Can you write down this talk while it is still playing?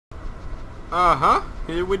Uh-huh.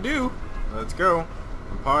 Here we do. Let's go.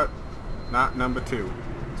 On part, not number 2.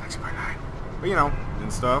 It's actually part 9. But you know,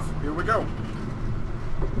 and stuff. Here we go.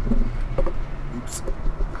 Oops.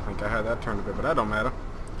 I think I had that turned a bit, but that don't matter.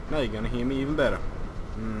 Now you're gonna hear me even better.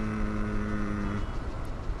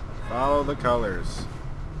 Follow the colors.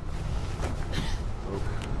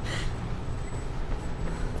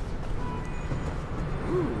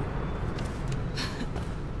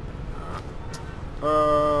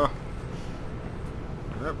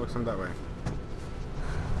 Yep, looks that way.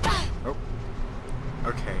 Oh.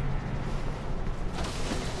 Okay.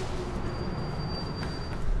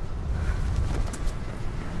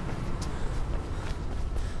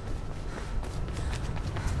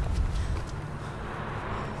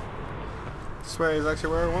 This way is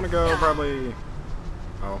actually where I want to go, probably.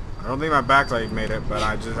 Oh, I don't think my back leg made it, but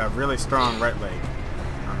I just have really strong right leg.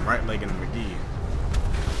 I'm right-legging McGee.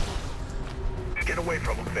 Get away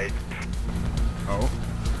from him, Faith. Oh.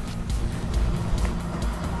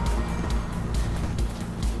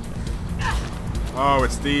 Oh,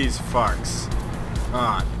 it's these fucks.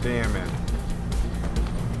 Ah, damn it.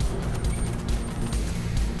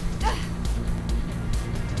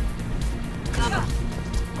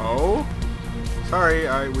 Oh? Sorry,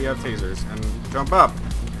 we have tasers. And jump up.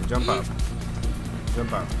 And jump up.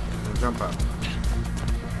 Jump up. And jump up.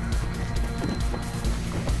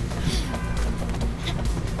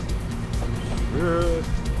 Good.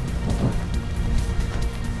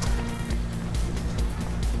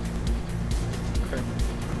 Okay.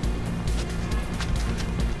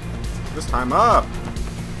 This time up.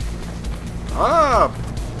 Up.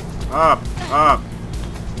 Up. Up.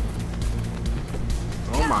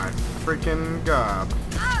 Oh my freaking god.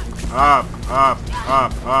 Up. Up.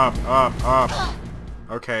 Up. Up. Up. Up.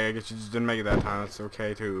 Okay, I guess you just didn't make it that time. That's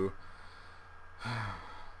okay too.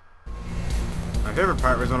 My favorite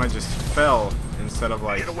part was when I just fell instead of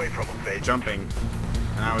like jumping,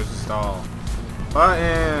 and I was just all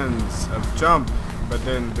buttons of jump, but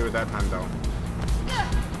didn't do it that time though.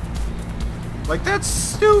 Like that's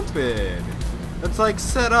stupid. That's like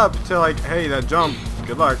set up to like, hey, that jump,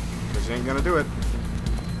 good luck, because you ain't gonna do it,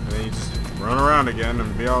 and then you just run around again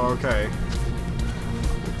and be all okay.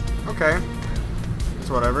 Okay, it's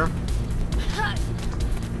whatever.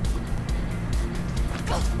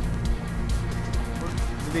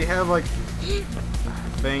 Do they have like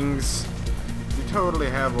things? You totally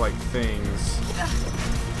have like things.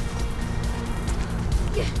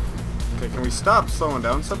 Okay, can we stop slowing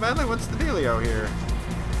down so badly? What's the dealio here?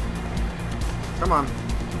 Come on.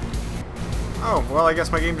 Oh, well, I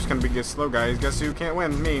guess my game's just gonna be slow, guys. Guess who can't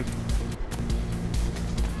win? Me.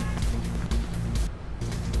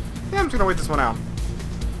 Yeah, I'm just gonna wait this one out.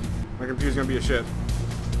 My computer's gonna be a shit.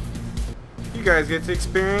 You guys get to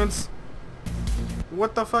experience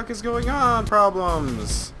what the fuck is going on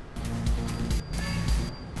problems.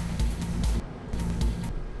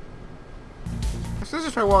 Let's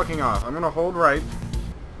just try walking off. I'm gonna hold right.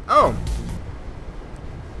 Oh.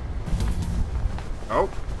 Oh.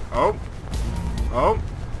 Oh. Oh.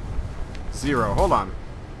 0. Hold on.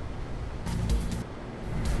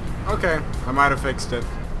 Okay. I might have fixed it.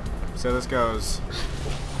 So this goes.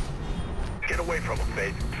 Get away from him,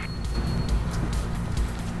 Faith.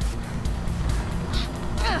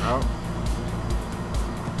 Oh.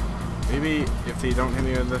 Maybe if they don't hit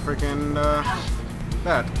me with the freaking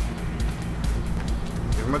that.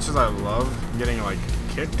 As much as I love getting like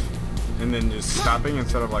kicked and then just stopping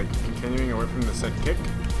instead of like continuing away from the said kick,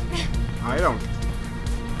 I don't.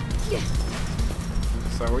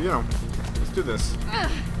 So you know, let's do this.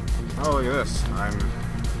 Oh, look at this. I'm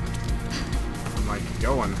like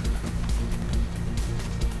going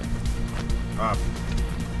up.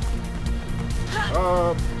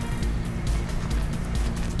 Up.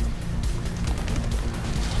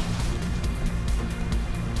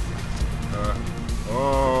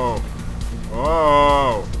 Oh.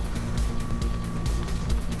 Oh.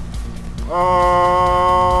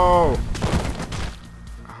 Oh.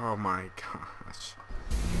 Oh my gosh.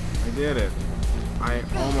 I did it. I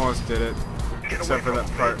almost did it. Except for that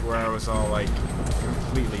part where I was all like,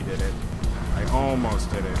 completely did it. I almost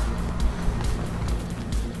did it.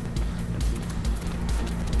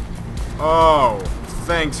 Oh,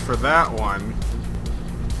 thanks for that one.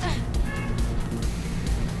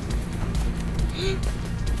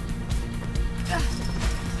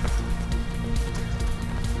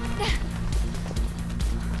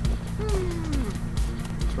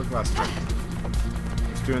 Took last time.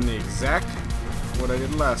 I was doing the exact what I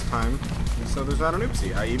did last time, so there's not an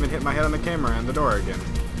oopsie. I even hit my head on the camera and the door again.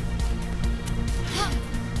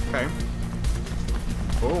 Okay.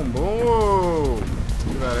 Boom, boom.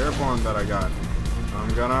 to that airborne that I got.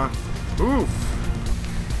 I'm gonna... Oof!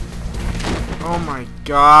 Oh my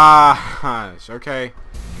gosh. Okay.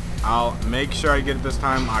 I'll make sure I get it this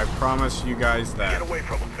time. I promise you guys that. Get away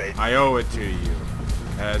from him, Faith. I owe it to you.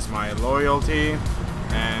 As my loyalty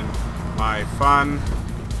and my fun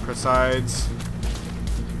presides.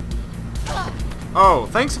 Oh,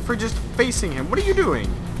 thanks for just facing him. What are you doing?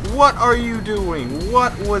 What are you doing?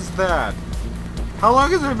 What was that? How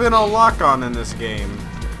long has there been a lock-on in this game?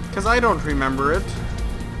 Because I don't remember it.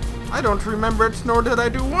 I don't remember it, nor did I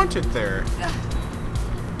want it there.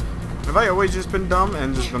 Have I always just been dumb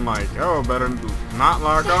and just been like, oh, better not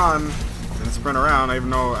lock on and sprint around, even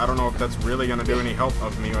though I don't know if that's really going to do any help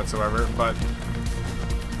of me whatsoever, but...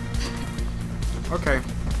 Okay.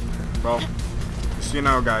 Well, just so you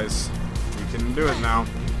know, guys, you can do it now.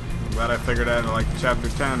 I'm glad I figured out, like, Chapter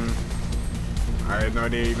 10. I had no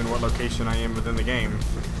idea even what location I am within the game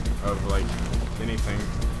of, like, anything.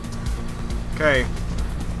 Okay.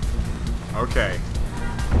 Okay.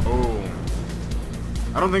 Oh.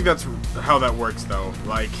 I don't think that's how that works, though.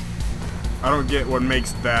 Like, I don't get what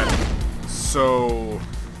makes that so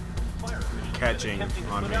catching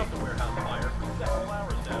on me.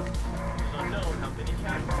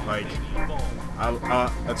 Like,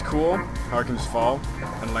 that's cool how I can just fall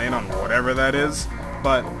and land on whatever that is,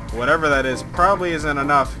 but whatever that is probably isn't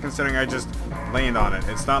enough considering I just land on it.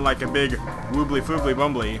 It's not like a big woobly foobly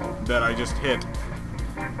bumbly that I just hit.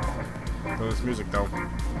 Oh, this music though.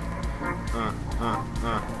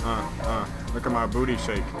 Look at my booty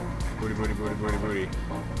shake. Booty, booty, booty, booty, booty.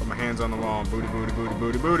 Put my hands on the wall. Booty, booty, booty,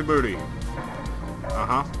 booty, booty, booty.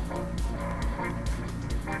 Uh-huh.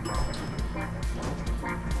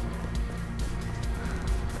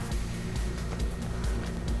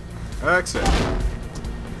 Exit.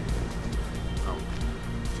 Oh.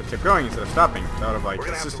 Should keep going instead of stopping. That would have, like, We're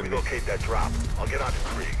gonna have to assisted me. relocate that drop. I'll get onto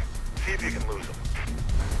Krieg. See if you can lose him.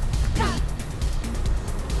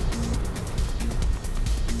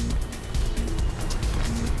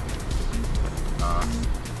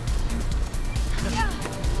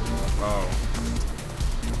 Oh.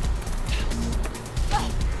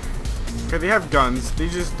 Okay, they have guns. They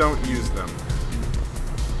just don't use them.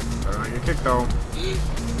 Better not get kicked though.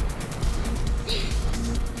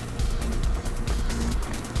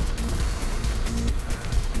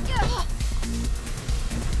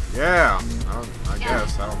 Yeah. I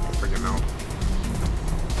guess. I don't freaking know.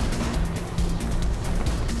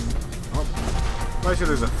 Oh. I'm sure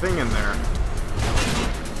there's a thing in there.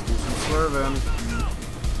 Let's do some swerving.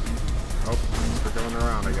 Oh, we're going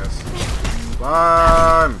around, I guess.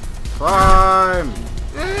 Climb! Climb!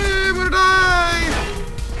 Yay, I'm gonna die!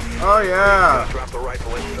 Oh, yeah! Drop the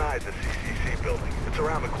rifle inside the CCC building. It's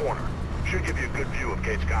around the corner. Should give you a good view of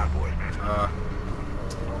Gates' convoy.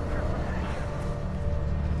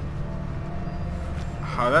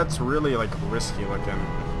 That's really, like, risky looking.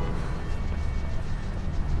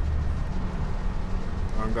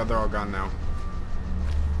 Oh, I'm glad they're all gone now.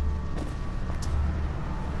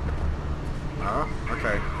 Oh,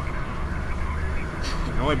 okay.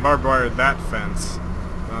 I only barbed wired that fence,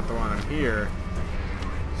 not the one in here.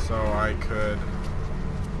 So I could...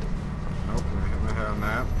 Nope, I'm gonna hit my head on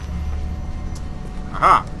that.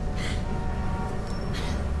 Aha!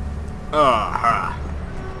 Aha!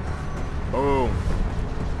 Boom!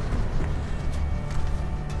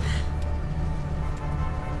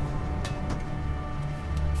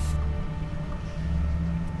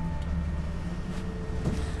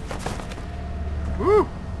 Woo!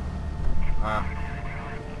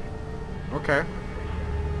 Okay.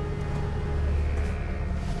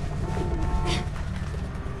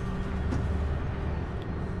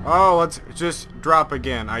 Oh, let's just drop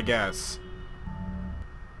again, I guess.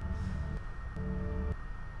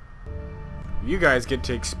 You guys get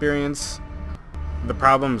to experience the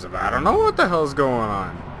problems of I don't know what the hell's going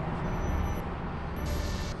on.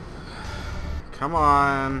 Come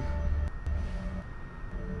on.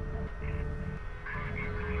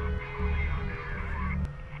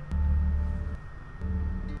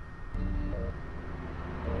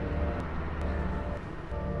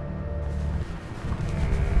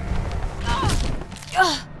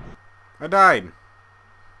 I died.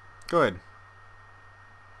 Good.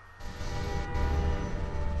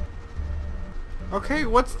 Okay,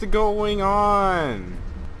 what's the going on?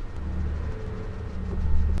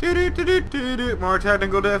 More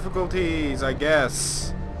technical difficulties, I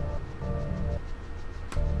guess.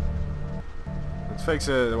 Let's fix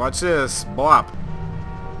it. Watch this. Blop.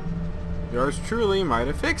 Yours truly might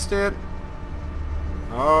have fixed it.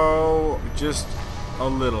 Oh, just a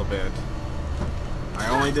little bit. I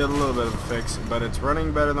only did a little bit of a fix, but it's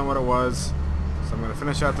running better than what it was. So I'm gonna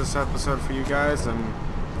finish out this episode for you guys, and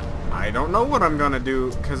I don't know what I'm gonna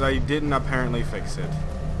do because I didn't apparently fix it.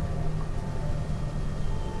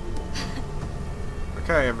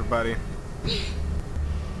 Okay, everybody.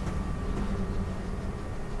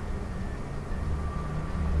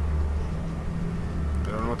 I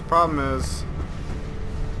don't know what the problem is.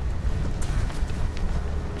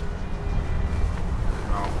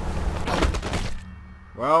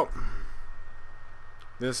 Well,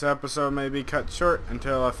 this episode may be cut short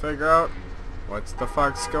until I figure out what's the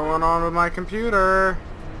fuck's going on with my computer,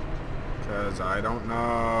 because I don't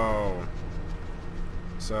know.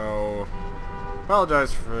 So,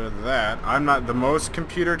 apologize for that. I'm not the most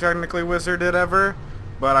computer technically wizarded ever,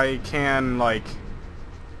 but I can, like,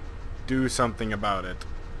 do something about it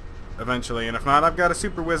eventually, and if not, I've got a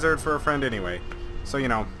super wizard for a friend anyway. So, you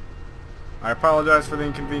know, I apologize for the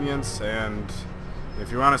inconvenience, and if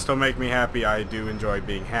you want to still make me happy, I do enjoy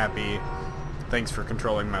being happy. Thanks for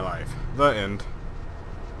controlling my life. The end.